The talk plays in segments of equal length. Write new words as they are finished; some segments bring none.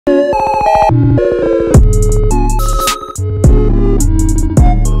Yo,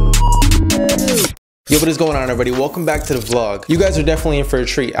 what is going on, everybody? Welcome back to the vlog. You guys are definitely in for a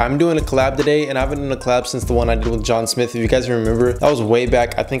treat. I'm doing a collab today, and I haven't done a collab since the one I did with John Smith. If you guys remember, that was way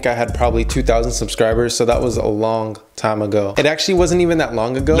back. I think I had probably 2,000 subscribers, so that was a long time ago. It actually wasn't even that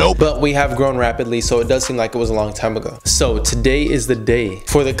long ago, but we have grown rapidly, so it does seem like it was a long time ago. So today is the day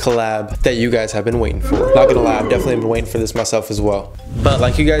for the collab that you guys have been waiting for. Not gonna lie, I've definitely been waiting for this myself as well. But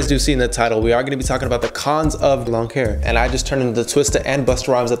like you guys do see in the title, we are gonna be talking about the cons of long hair, and I just turned into Twista and Busta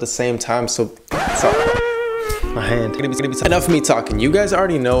Rhymes at the same time, so sorry. My hand. Enough of me talking. You guys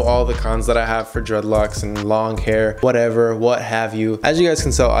already know all the cons that I have for dreadlocks and long hair, whatever, what have you. As you guys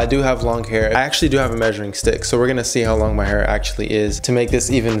can tell, I do have long hair. I actually do have a measuring stick, so we're gonna see how long my hair actually is to make this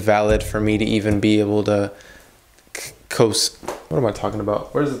even valid for me to even be able to coast. What am I talking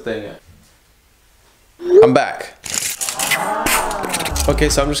about? Where's the thing at? I'm back. Okay,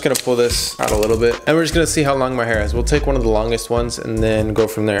 so I'm just gonna pull this out a little bit and we're just gonna see how long my hair is. We'll take one of the longest ones and then go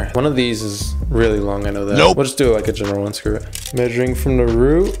from there. One of these is really long, I know that. We'll just do like a general one, screw it. Measuring from the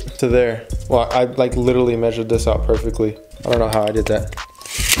root to there. Well, I like literally measured this out perfectly. I don't know how I did that.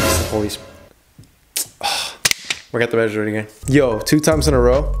 Always. We got to measure it again. Yo, 2 times in a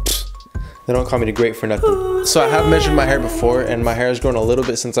row. They don't call me the great for nothing. So I have measured my hair before and my hair has grown a little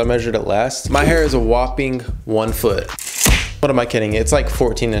bit since I measured it last. My hair is a whopping 1 foot. What am I kidding? It's like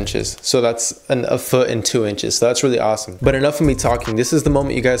 14 inches. So that's a foot and 2 inches. So that's really awesome. But enough of me talking. This is the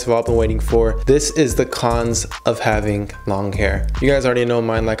moment you guys have all been waiting for. This is the cons of having long hair. You guys already know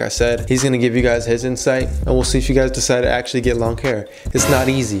mine, like I said. He's gonna give you guys his insight and we'll see if you guys decide to actually get long hair. It's not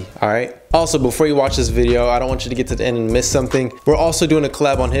easy, all right? Also, before you watch this video, I don't want you to get to the end and miss something. We're also doing a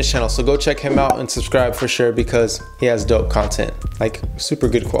collab on his channel, so go check him out and subscribe for sure because he has dope content, like super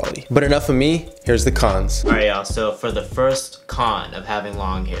good quality. But enough of me, here's the cons. Alright y'all, so for the first con of having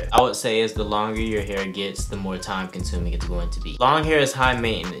long hair, I would say is the longer your hair gets, the more time consuming it's going to be. Long hair is high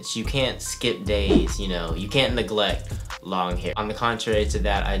maintenance. You can't skip days, you know, you can't neglect long hair. On the contrary to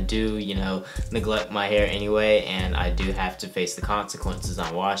that, I do, you know, neglect my hair anyway, and I do have to face the consequences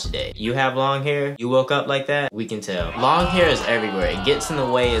on wash day. You have long hair, you woke up like that, we can tell. Long hair is everywhere. It gets in the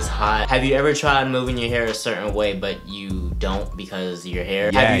way, it's hot. Have you ever tried moving your hair a certain way but you don't because of your hair?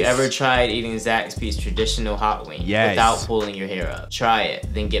 Yes. Have you ever tried eating Zaxby's traditional hot wing without pulling your hair up? Try it,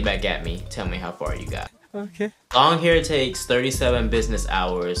 then get back at me. Tell me how far you got. Okay. Long hair takes 37 business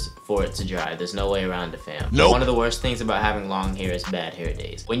hours for it to dry. There's no way around it, fam. One of the worst things about having long hair is bad hair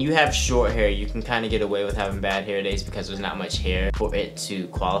days. When you have short hair, you can kind of get away with having bad hair days because there's not much hair for it to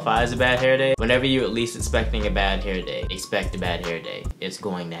qualify as a bad hair day. Whenever you're at least expecting a bad hair day, expect a bad hair day. It's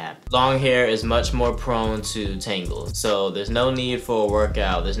going to happen. Long hair is much more prone to tangles. So there's no need for a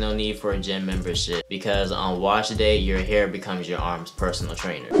workout. There's no need for a gym membership because on wash day, your hair becomes your arm's personal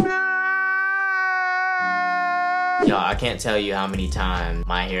trainer. Y'all, I can't tell you how many times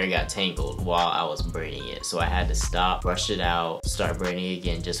my hair got tangled while I was braiding it. So I had to stop, brush it out, start braiding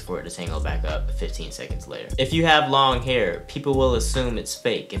again just for it to tangle back up 15 seconds later. If you have long hair, people will assume it's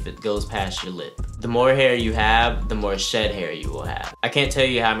fake if it goes past your lip. The more hair you have, the more shed hair you will have. I can't tell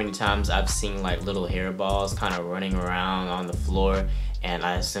you how many times I've seen like little hair balls kind of running around on the floor and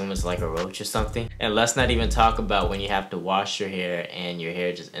I assume it's like a roach or something. And let's not even talk about when you have to wash your hair and your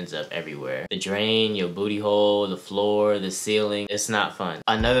hair just ends up everywhere. The drain, your booty hole, the floor, the ceiling, it's not fun.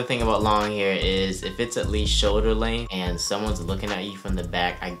 Another thing about long hair is if it's at least shoulder length and someone's looking at you from the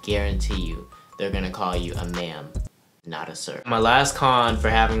back, I guarantee you they're gonna call you a ma'am, not a sir. My last con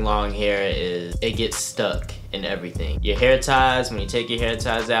for having long hair is it gets stuck in everything. Your hair ties, when you take your hair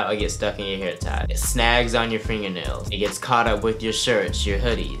ties out, it gets stuck in your hair ties. It snags on your fingernails. It gets caught up with your shirts, your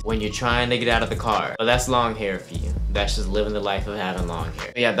hoodies, when you're trying to get out of the car. Well, that's long hair for you. That's just living the life of having long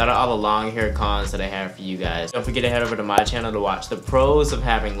hair. But yeah, that are all the long hair cons that I have for you guys. Don't forget to head over to my channel to watch the pros of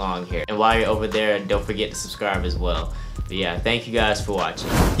having long hair. And while you're over there, don't forget to subscribe as well. But yeah, thank you guys for watching.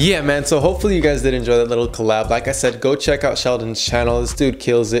 Yeah, man, so hopefully you guys did enjoy that little collab. Like I said, go check out Sheldon's channel. This dude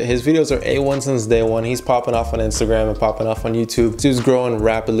kills it. His videos are A1 since day one. He's popping off on Instagram and popping off on YouTube. This dude's growing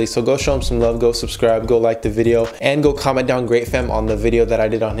rapidly, so go show him some love, go subscribe, go like the video, and go comment down Great Fam on the video that I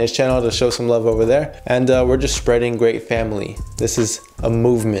did on his channel to show some love over there. And we're just spreading great family. This is a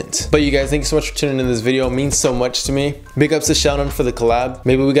movement. But you guys, thank you so much for tuning in this video. It means so much to me. Big ups to Sheldon for the collab.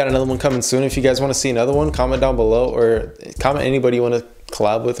 Maybe we got another one coming soon. If you guys want to see another one, comment down below or comment anybody you want to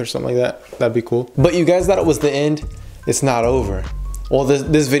collab with or something like that. That'd be cool. But you guys thought it was the end. It's not over. Well,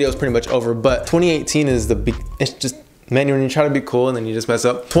 this video is pretty much over, but 2018 is the big, it's just Man, when you try to be cool and then you just mess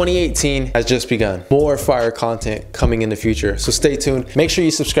up. 2018 has just begun. More fire content coming in the future. So stay tuned. Make sure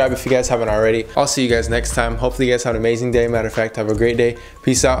you subscribe if you guys haven't already. I'll see you guys next time. Hopefully you guys have an amazing day. Matter of fact, have a great day.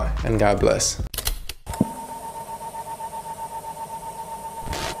 Peace out and God bless.